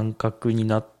な感覚に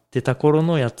なってた頃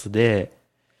のやつで、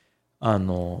ち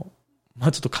ょ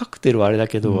っとカクテルはあれだ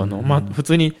けど、普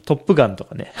通にトップガンと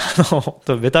かね、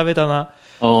ベタベタな、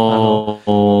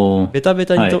ベタベ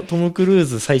タにトム・クルー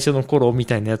ズ最初の頃み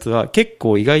たいなやつは結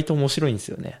構意外と面白いんです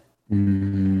よね。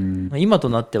今と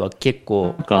なっては結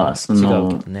構違う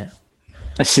けどね。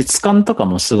質感とか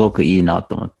もすごくいいな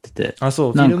と思ってて。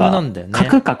そう、フィルムなんだよね。カ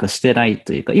クカクしてない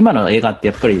というか、今の映画って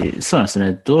やっぱりそうなんです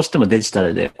ね。どうしてもデジタ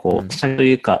ルでこう、と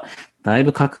いうか、だい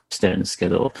ぶカクしてるんですけ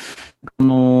ど、ゴ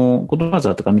ッドファー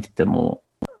ザーとか見てても、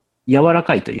柔ら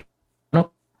かいという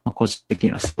の、個人的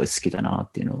にはすごい好きだな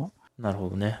っていうのは。なるほ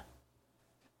どね。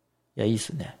いや、いいっ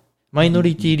すね。マイノ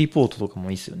リティリポートとか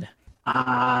もいいっすよね。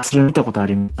それ見たことあ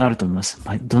ると思います。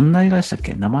どんな映画でしたっ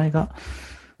け？名前が。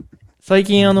最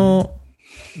近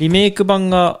リメイク版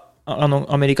が、ア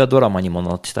メリカドラマにも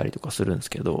なってたりとかするんです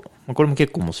けど、これも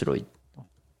結構面白い。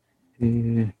マ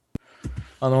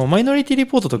イノリティリ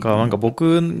ポートとかはなんか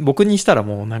僕にしたら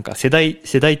もうなんか世代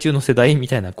中の世代み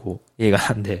たいなこう映画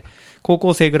なんで、高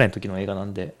校生ぐらいの時の映画な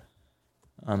んで、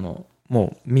も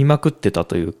う見まくってた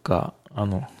というか、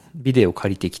ビデオ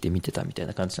借りてきて見てたみたい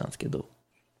な感じなんですけど、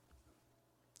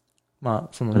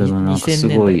その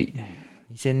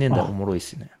2000年代おもろいっ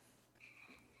すね。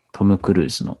トム・クルー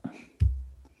ズの。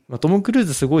トム・クルー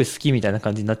ズすごい好きみたいな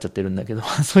感じになっちゃってるんだけど、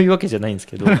そういうわけじゃないんです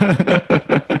けど。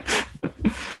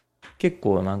結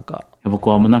構なんか。僕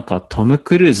はもうなんかトム・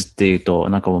クルーズっていうと、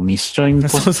なんかもうミッションインポッ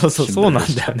シブル。そうな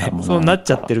んだよね。そうなっ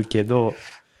ちゃってるけど。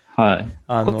はい。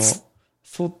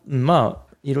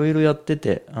いろいろやって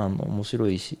て、面白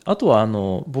いし。あとは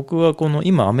僕はこの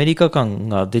今アメリカ感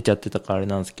が出ちゃってたからあれ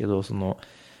なんですけど、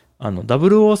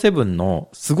007の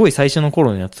すごい最初の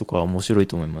頃のやつとかは面白い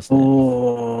と思いますね。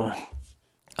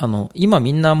今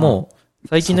みんなもう、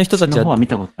最近の人たちは、見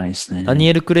たことないですね。ダニ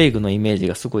エル・クレイグのイメージ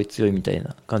がすごい強いみたい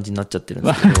な感じになっちゃってるん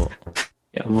ですけど。い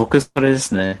や、僕それで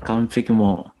すね。完璧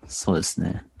も、そうです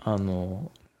ね。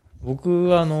僕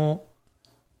は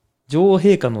女王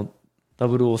陛下の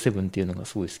007っていうのが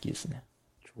すごい好きですね。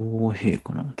女王陛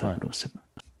下の007。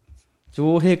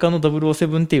女王陛下の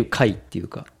007っていう回っていう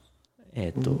か、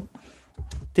っ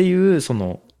ていうそ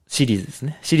のシリーズです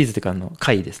ね。シリーズっていうか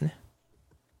回ですね。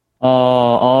出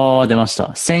ました。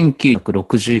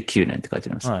1969年って書いて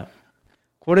あります。はい。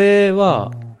これ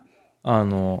は、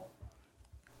こ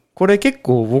れ結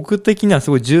構僕的には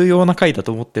すごい重要な回だ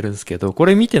と思ってるんですけど、こ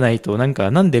れ見てないと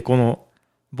なんでこの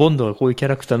ボンドがこういうキャ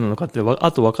ラクターなのかって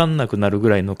あとわかんなくなるぐ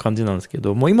らいの感じなんですけ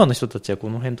ど、もう今の人たちはこ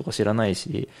の辺とか知らない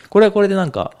し、これはこれでな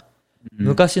んか、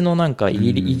昔のなんかイ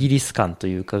ギリス感と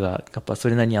いうかが、やっぱそ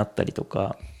れなりにあったりと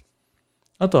か、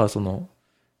あとは結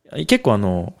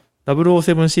構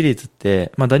007シリーズっ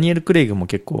て、ダニエル・クレイグも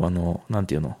結構なん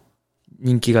ていうの、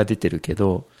人気が出てるけ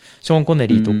ど、ショーン・コネ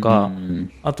リーとか、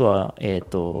あとは、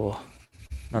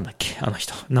なんだっけ、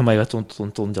人、名前が飛ん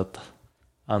じゃった。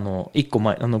一個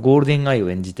前、ゴールデンアイ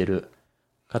を演じてる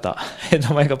方、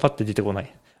名前がパッて出てこな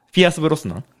い。ピアス・ブロス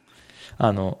ナン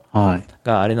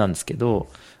があれなんですけど、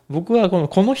僕はこ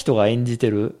の人が演じ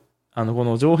てる、こ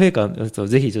の女王陛下のやつを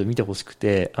ぜひちょっと見てほしく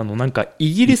て、なんか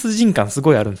イギリス人感す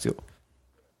ごいあるんですよ。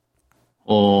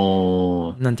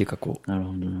なんていうかこう。なる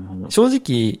ほど、なるほど。正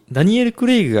直、ダニエル・ク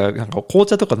レイグがなんか紅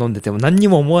茶とか飲んでても何に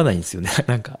も思わないんですよね。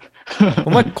なんか、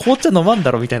お前紅茶飲まん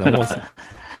だろみたいな思うんですよ。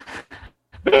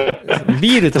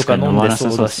ビールとか飲んで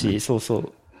そうだし、そうそ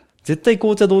う。絶対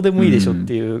紅茶どうでもいいでしょっ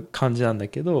ていう感じなんだ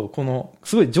けど、この、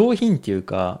すごい上品っていう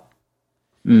か、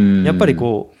やっぱり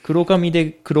こう、黒髪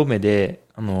で黒目で、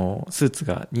スーツ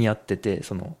が似合ってて、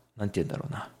なんて言うんだろ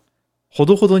うな。ほ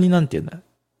どほどになんて言うんだ。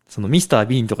ミスター・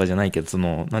ビーンとかじゃないけど、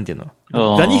なんていうの。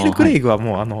ダニエル・クレイグは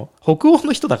もう北欧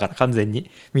の人だから完全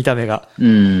に、見た目が。だ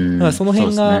からその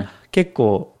辺が結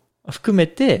構含め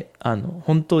て、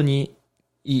本当に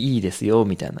いいですよ、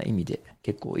みたいな意味で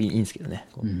結構いいんですけどね。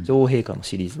女王陛下の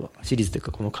シリーズという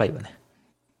かこの回はね。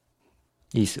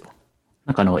いいですよ。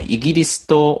なんかイギリス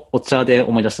とお茶で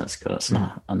思い出したんですけど、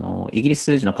イギリ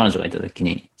ス人の彼女がいたとき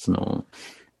に、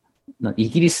イ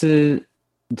ギリス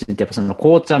人ってやっぱ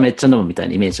紅茶めっちゃ飲むみたい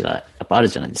なイメージがやっぱある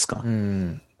じゃないですか。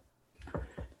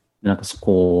なんか一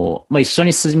緒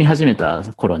に住み始めた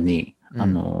頃に、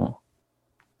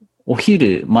お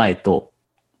昼前と、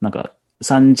なんか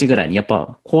3時ぐらいにやっ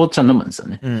ぱ紅茶飲むんですよ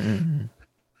ね。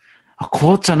あ、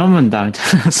紅茶飲むんだ、みたい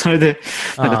な。それで、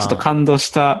なんかちょっと感動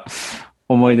した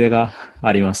思い出が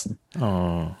ありますね。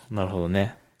なるほど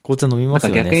ね。紅茶飲みます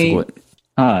よね、なんか逆に、すごい。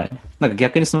はい。なんか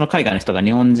逆にその海外の人が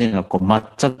日本人がこう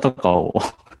抹茶とかを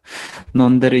飲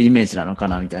んでるイメージなのか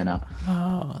なみたいなあ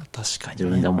あ、確かに自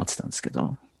分で思ってたんですけ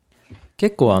ど。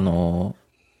結構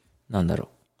なんだろう。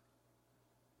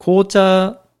紅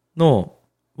茶の、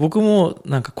僕も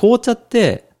なんか紅茶っ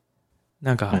て、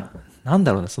なんか、はい、なん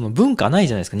だろうね、その文化ない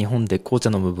じゃないですか、日本で紅茶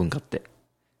飲む文化って。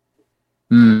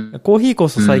うん。コーヒーこ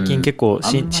そ最近結構あん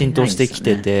まりないですよね浸透してき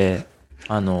てて、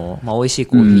まあ、美味しい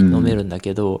コーヒー飲めるんだ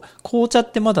けど、紅茶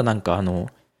ってまだなんかな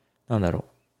んだろう。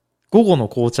午後の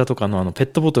紅茶とかのペッ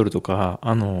トボトルとか、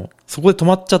そこで止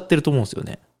まっちゃってると思うんですよ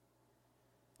ね。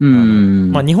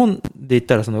まあ、日本で言っ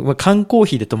たら缶コー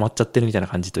ヒーで止まっちゃってるみたいな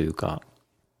感じというか。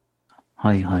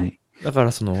はいはい。だか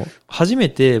ら初め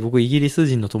て僕イギリス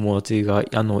人の友達が、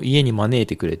家に招い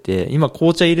てくれて、今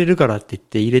紅茶入れるからって言っ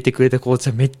て入れてくれた紅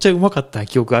茶めっちゃうまかった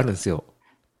記憶あるんですよ。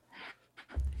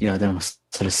いや、でも、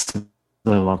それす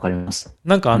ごいわかります。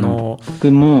なんか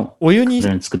僕も、お湯に、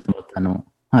作ってもらった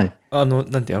はい。なん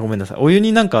ていうかごめんなさい。お湯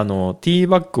になんかティー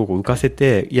バッグを浮かせ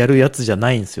てやるやつじゃ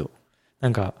ないんですよ。な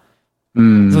んか、ちゃ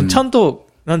んと、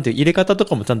なんていう入れ方と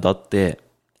かもちゃんとあって、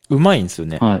うまいんですよ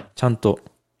ね。はい。ちゃんと。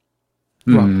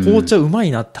紅茶うま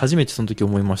いなって初めてその時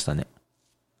思いましたね。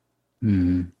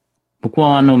僕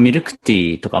はミルクテ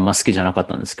ィーとかあんま好きじゃなかっ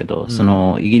たんですけど、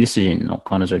イギリス人の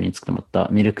彼女に作ってもらっ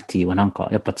たミルクティーはなんか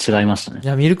やっぱ違いましたね。い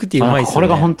や、ミルクティーうまいっすよね。これ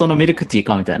が本当のミルクティー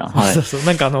かみたいな。はい。そうそう。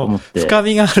なんか深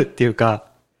みがあるっていうか、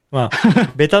まあ、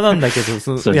ベタなんだけど、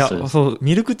いや、そう、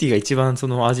ミルクティーが一番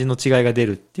味の違いが出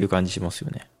るっていう感じします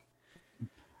よね。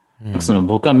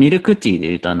僕はミルクティーで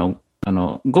言うと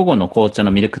午後の紅茶の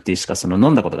ミルクティーしか飲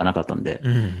んだことがなかったんで。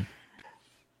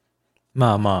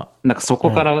まあまあ。なんかそ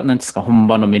こから、なんですか、本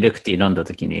場のミルクティー飲んだ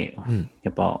時に、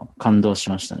やっぱ感動し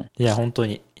ましたね。いや、本当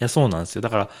に。いや、そうなんですよ。だ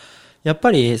から、やっ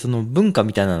ぱり、文化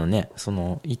みたいなのね、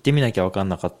行ってみなきゃ分かん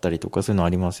なかったりとか、そういうのあ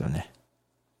りますよね。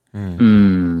い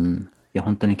や、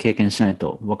本当に経験しない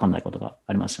と分かんないことが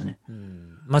ありましたね。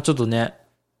まあちょっとね、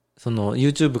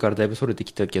YouTube からだいぶそれて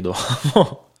きたけど、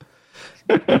も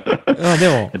う、まあで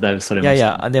も、だいぶそれました、ね。いや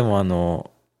いや、で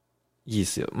もいいで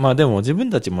すよ。まあでも自分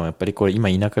たちもやっぱりこれ今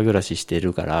田舎暮らしして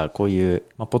るから、こういう、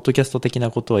まあ、ポッドキャスト的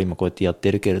なことは今こうやってやっ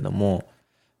てるけれども、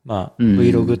まあ、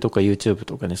Vlog とか YouTube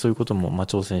とかね、そういうこともまあ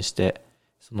挑戦して、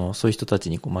そういう人たち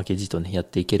に負けじとね、やっ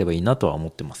ていければいいなとは思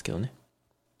ってますけどね。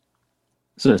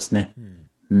そうですね。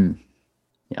い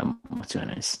や、間違い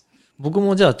ないです。僕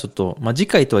もじゃあちょっと、まあ次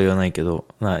回とは言わないけど、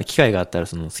まあ機会があったら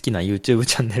好きな YouTube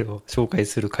チャンネルを紹介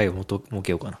する回を設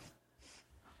けようかな。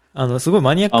すごい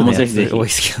マニアックなやつ多いで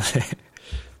すけどね。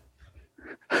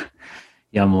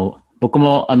いや、もう、僕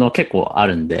も結構あ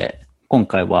るんで、今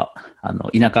回は、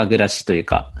田舎暮らしという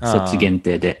か、そっち限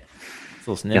定で、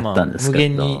そうですね。やったんですけ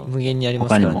ど、無限にあります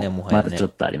からね、もはやね。まだちょっ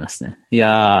とありますね。い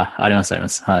やー、ありますありま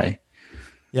す。はい。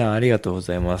いや、ありがとうご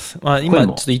ざいます。まあ今ち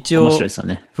ょっと一応、面白いですよ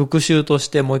ね。復習とし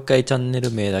てもう一回チャンネ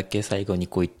ル名だけ最後に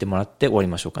言ってもらって終わり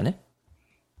ましょうかね。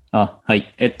は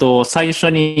い。最初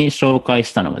に紹介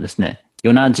したのがですね、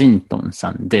ヨナ・ジントン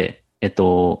さんで、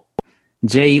Jonna、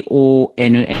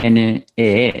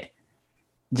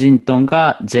ジントン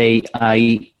が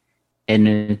Jinton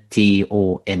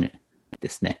で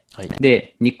すね。はい、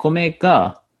で、2個目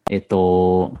が、The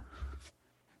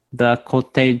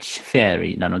Cottage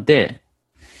Fairy なので、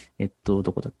ど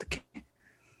こだったっけ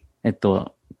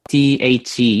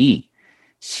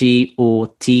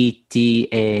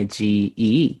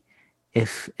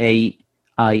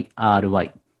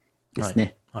THECOTTAGEFAIRY です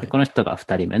ね。はいはい、この人が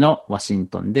2人目のワシン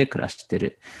トンで暮らしてい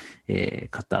る、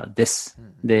方です。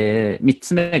で、3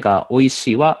つ目が美味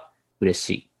しいは嬉し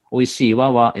い。美味しい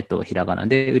は、ひらがな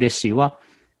で、嬉しいは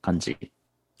漢字。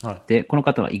はい、で、この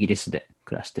方はイギリスで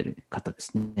暮らしている方で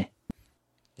すね。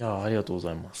いや、ありがとうご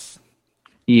ざいます。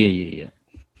いえいえいえ。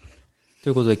と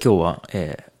いうことで今日は、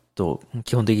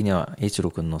基本的には H ロ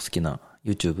君の好きな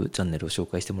YouTube チャンネルを紹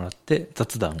介してもらって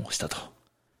雑談をしたと。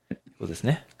そうです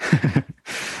ね。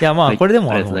いや、まあ、これで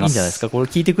もいいんじゃないですか。これ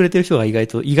聞いてくれてる人が意外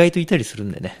といたりする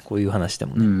んでね。こういう話で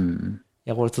もね。い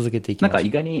や、これ続けていきましょう。なんか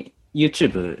意外に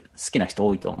YouTube 好きな人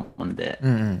多いと思うんで、な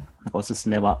んかおすす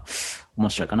めは面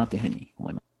白いかなというふうに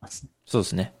思います。そうで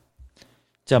すね。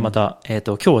じゃあまた、今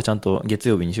日はちゃんと月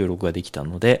曜日に収録ができた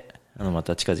ので、ま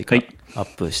た近々ア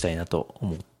ップしたいなと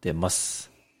思ってます。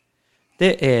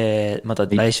で、また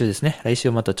来週ですね。来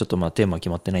週またちょっとテーマ決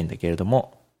まってないんだけれど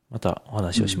も、またお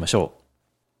話をしましょ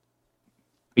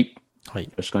う。はい。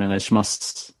よろしくお願いしま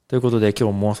す。ということで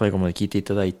今日も最後まで聞いてい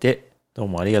ただいて、どう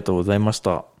もありがとうございまし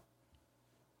た。ありが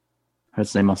とうご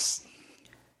ざいます。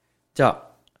じゃあ、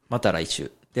また来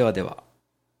週。ではでは。